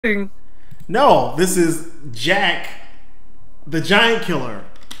No, this is Jack, the Giantkiller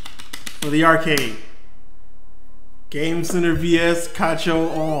for the arcade. GameCenter vs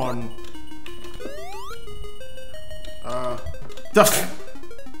Cacho on.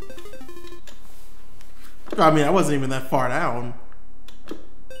 I mean, I wasn't even that far down.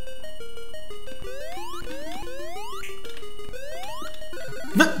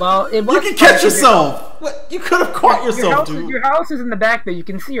 Well, it was. You can catch yourself. What? You could have caught yourself, dude. Your house is in the back there. You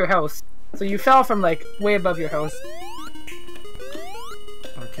can see your house. So you fell from like way above your house.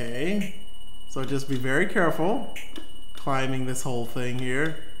 Okay. So just be very careful climbing this whole thing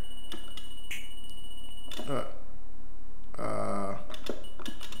here.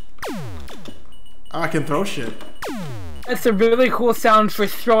 I can throw shit. That's a really cool sound for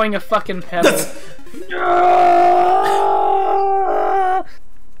throwing a fucking pebble.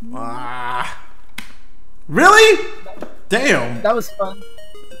 Really? Damn. That was fun.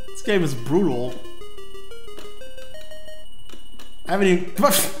 This game is brutal. I haven't even...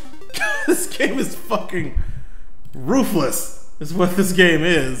 This game is fucking ruthless, is what this game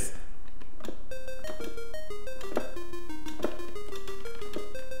is.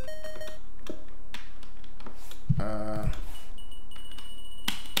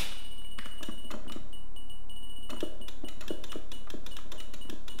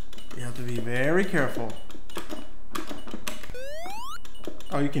 You have to be very careful.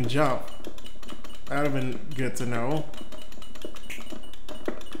 Oh, you can jump. That would have been good to know.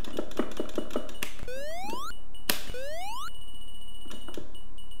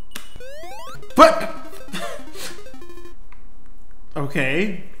 But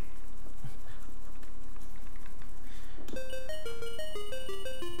okay.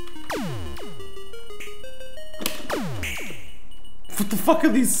 What the fuck are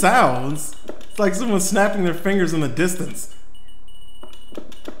these sounds? It's like someone snapping their fingers in the distance.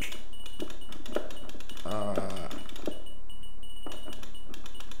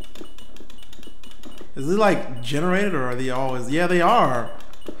 Is it like generated, or are they always? Yeah, they are.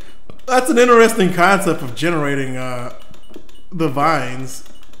 That's an interesting concept of generating the vines.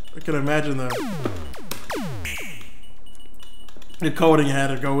 I can imagine the coding had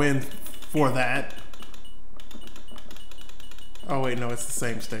to go in for that. Oh wait, no, it's the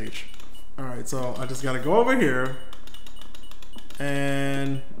same stage. Alright, so I just gotta go over here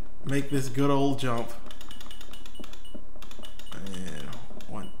and make this good old jump. And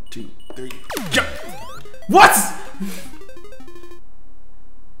 1, 2, 3, jump! What?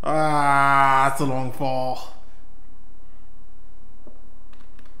 It's a long fall.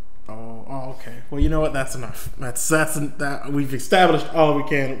 Oh, okay. Well, you know what? That's enough. That we've established all we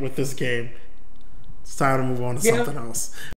can with this game. It's time to move on to something else.